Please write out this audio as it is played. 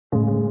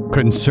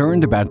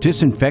Concerned about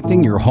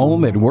disinfecting your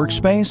home and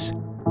workspace?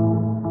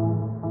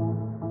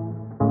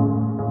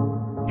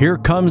 Here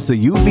comes the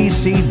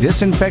UVC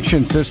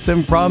disinfection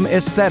system from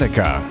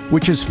Esthetica,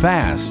 which is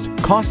fast,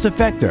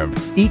 cost-effective,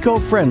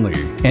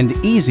 eco-friendly, and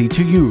easy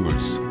to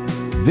use.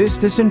 This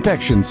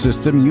disinfection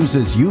system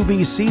uses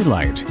UVC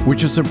light,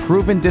 which is a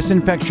proven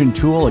disinfection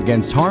tool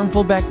against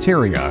harmful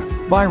bacteria,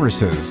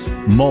 viruses,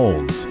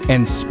 molds,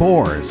 and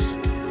spores.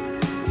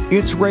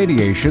 Its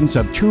radiations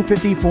of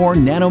 254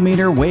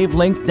 nanometer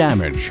wavelength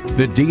damage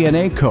the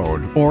DNA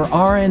code or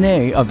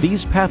RNA of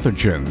these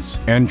pathogens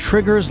and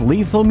triggers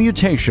lethal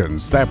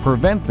mutations that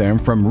prevent them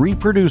from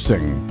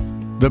reproducing.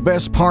 The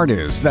best part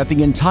is that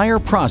the entire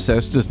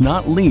process does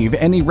not leave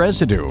any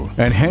residue,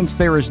 and hence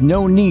there is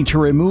no need to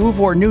remove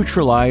or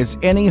neutralize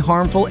any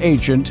harmful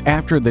agent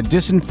after the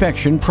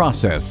disinfection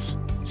process.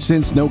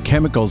 Since no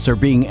chemicals are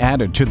being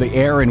added to the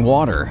air and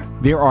water,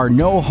 there are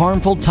no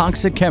harmful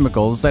toxic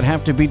chemicals that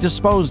have to be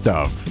disposed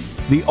of.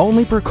 The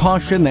only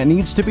precaution that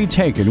needs to be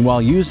taken while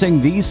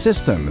using these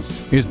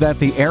systems is that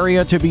the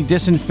area to be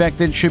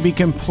disinfected should be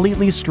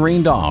completely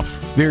screened off.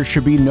 There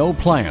should be no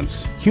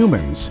plants,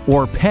 humans,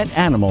 or pet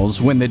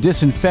animals when the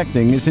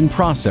disinfecting is in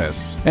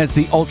process, as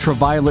the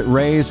ultraviolet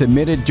rays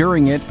emitted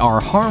during it are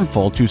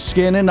harmful to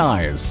skin and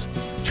eyes.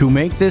 To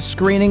make this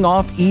screening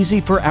off easy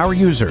for our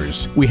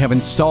users, we have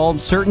installed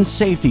certain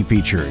safety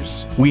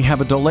features. We have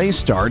a delay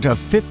start of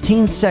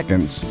 15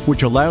 seconds,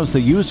 which allows the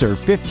user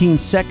 15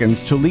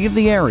 seconds to leave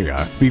the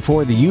area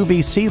before the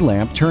UVC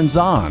lamp turns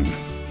on.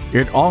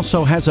 It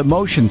also has a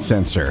motion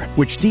sensor,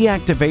 which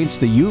deactivates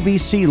the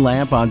UVC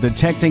lamp on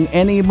detecting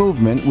any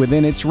movement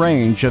within its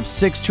range of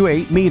 6 to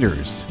 8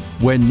 meters.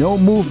 When no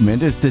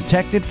movement is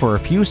detected for a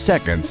few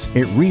seconds,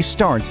 it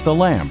restarts the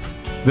lamp.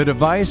 The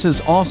device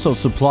is also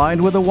supplied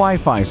with a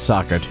Wi-Fi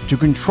socket to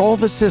control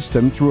the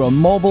system through a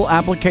mobile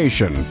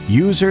application.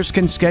 Users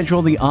can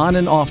schedule the on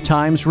and off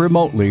times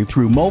remotely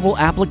through mobile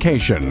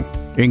application.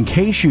 In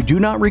case you do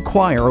not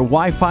require a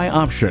Wi-Fi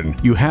option,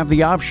 you have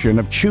the option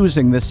of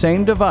choosing the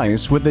same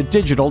device with a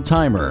digital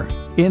timer.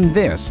 In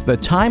this, the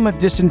time of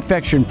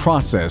disinfection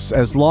process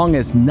as long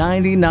as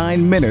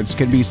 99 minutes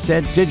can be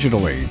set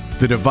digitally.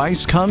 The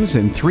device comes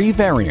in 3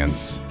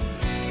 variants.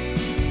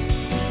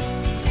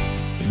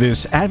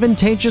 This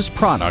advantageous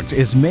product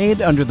is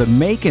made under the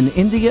Make in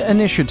India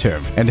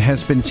initiative and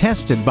has been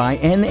tested by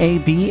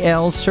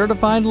NABL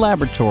certified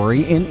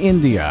laboratory in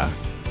India.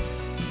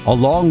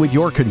 Along with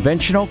your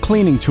conventional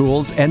cleaning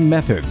tools and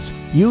methods,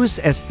 use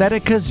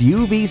Esthetica's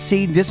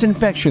UVC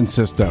disinfection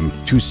system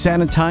to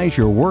sanitize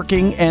your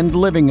working and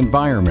living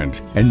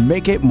environment and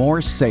make it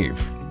more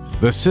safe.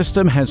 The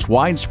system has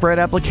widespread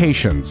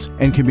applications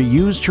and can be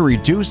used to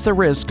reduce the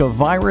risk of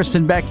virus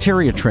and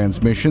bacteria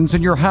transmissions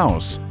in your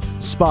house,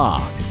 spa,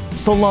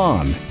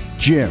 salon,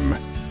 gym,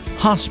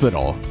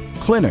 hospital,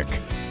 clinic,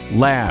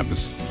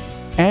 labs,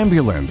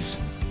 ambulance,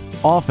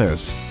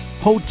 office,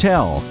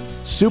 hotel,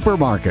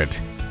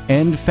 supermarket,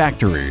 and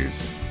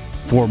factories.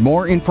 For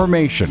more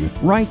information,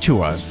 write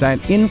to us at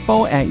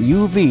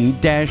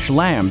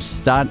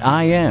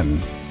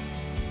info@uv-lamps.in.